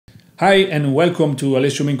Hi and welcome to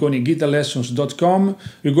Alessio Menconi guitarlessons.com.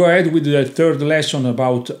 We go ahead with the third lesson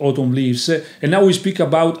about autumn leaves, and now we speak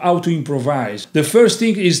about how to improvise. The first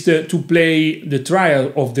thing is to play the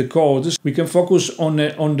triad of the chords. We can focus on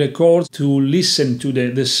the chords to listen to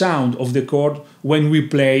the sound of the chord when we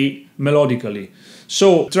play melodically.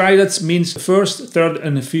 So triads means first, third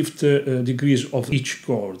and fifth degrees of each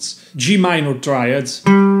chords. G minor triads,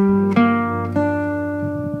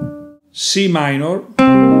 C minor,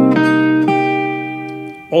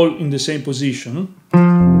 all in the same position,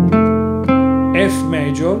 F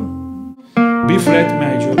major, B flat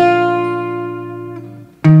major,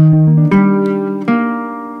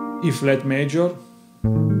 E flat major,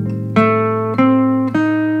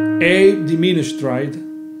 A diminished triad,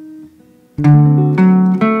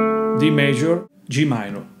 D major, G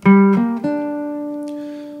minor.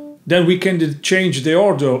 Then we can change the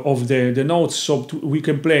order of the notes, so we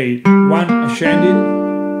can play one ascending,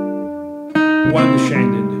 one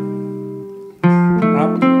descending,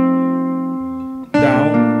 up,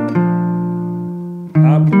 down,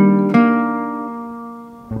 up.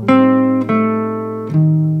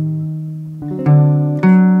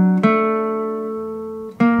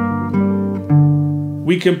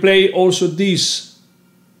 We can play also this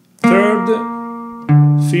third,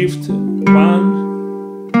 fifth, one,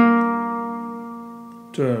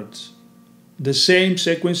 third. The same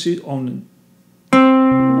sequence on.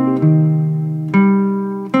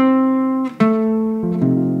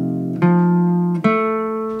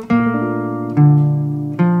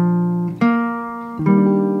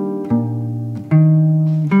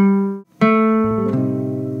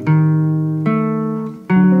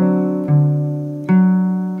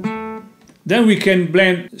 Then we can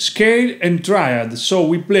blend scale and triad. So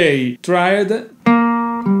we play triad,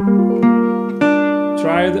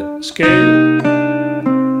 triad, scale,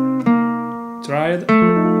 triad,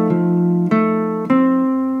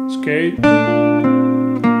 scale,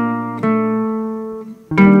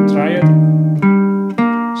 triad,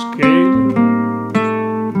 scale,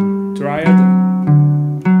 triad.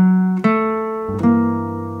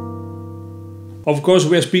 Of course,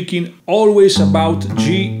 we are speaking always about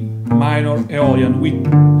G minor Aeolian.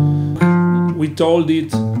 We told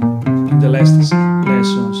it in the last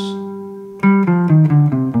lessons.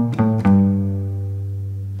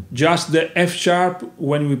 Just the F sharp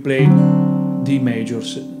when we play D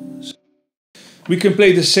majors. We can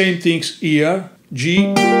play the same things here.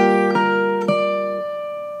 G,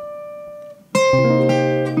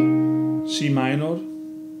 C minor,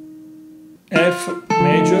 F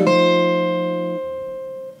major,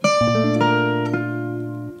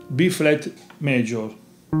 B flat major,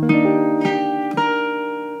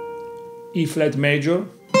 E flat major,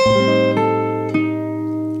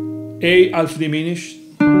 A half diminished,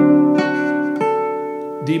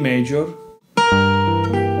 D major,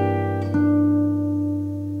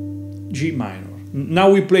 G minor.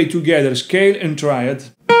 Now we play together scale and triad.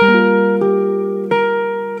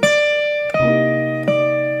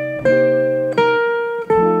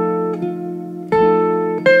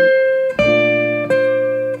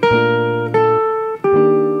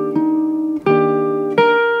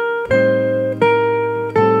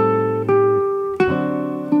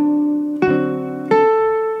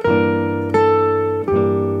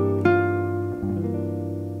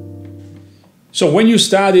 So when you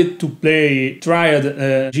started to play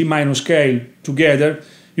triad G minor scale together,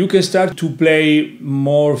 you can start to play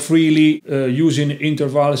more freely, using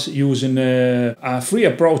intervals, using a free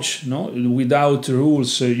approach, no? Without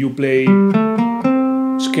rules. You play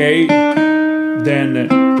scale, then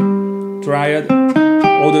triad,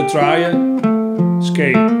 other triad,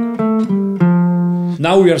 scale.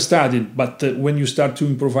 Now we are starting, but when you start to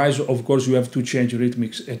improvise, of course you have to change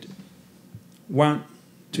rhythmics at 1,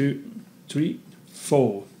 2, 3,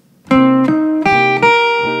 4.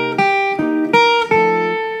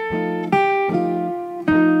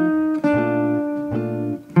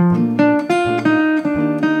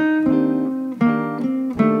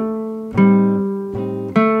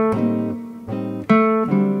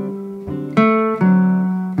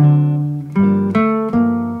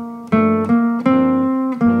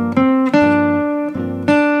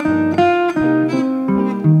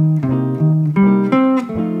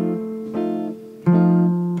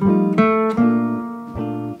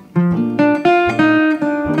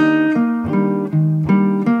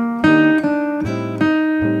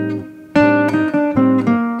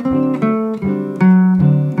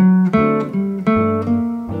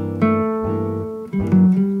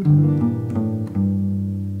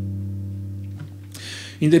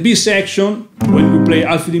 In the B section, when we play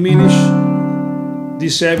half diminished,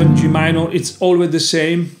 D7, G minor, it's always the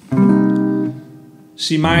same.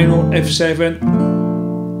 C minor,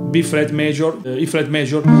 F7, B flat major, E flat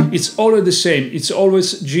major. It's always the same. It's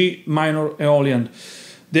always G minor Aeolian.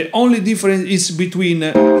 The only difference is between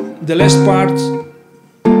the last part,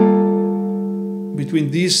 between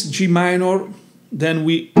this G minor, then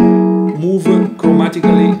we move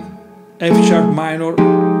chromatically F sharp minor,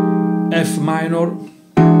 F minor,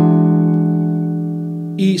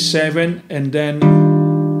 E7, and then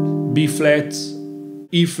B flat,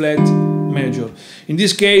 E flat major. In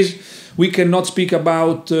this case, we cannot speak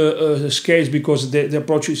about scales because the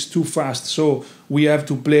approach is too fast. So we have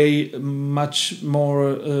to play much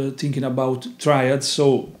more thinking about triads.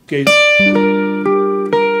 So, okay,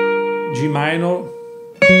 G minor,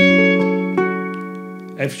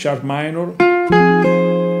 F sharp minor,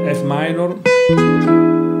 F minor,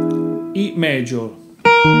 E major,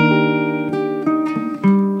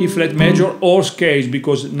 E flat major, or scales,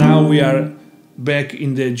 because now we are back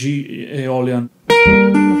in the G Aeolian.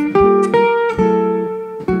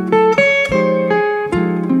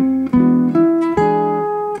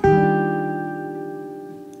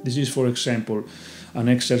 This is, for example, an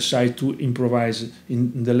exercise to improvise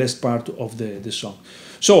in the last part of the song.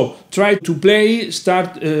 So try to play,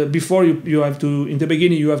 start before you have to, in the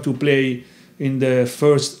beginning you have to play in the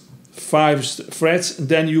first 5 frets,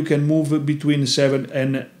 then you can move between 7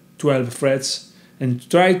 and 12 frets, and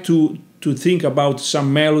try to think about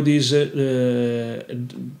some melodies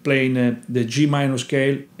playing the G minor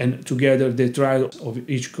scale and together the triad of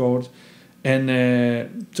each chord, and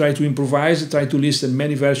try to improvise, try to listen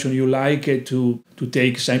many versions you like to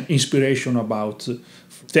take some inspiration about.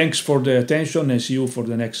 Thanks for the attention and see you for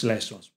the next lessons.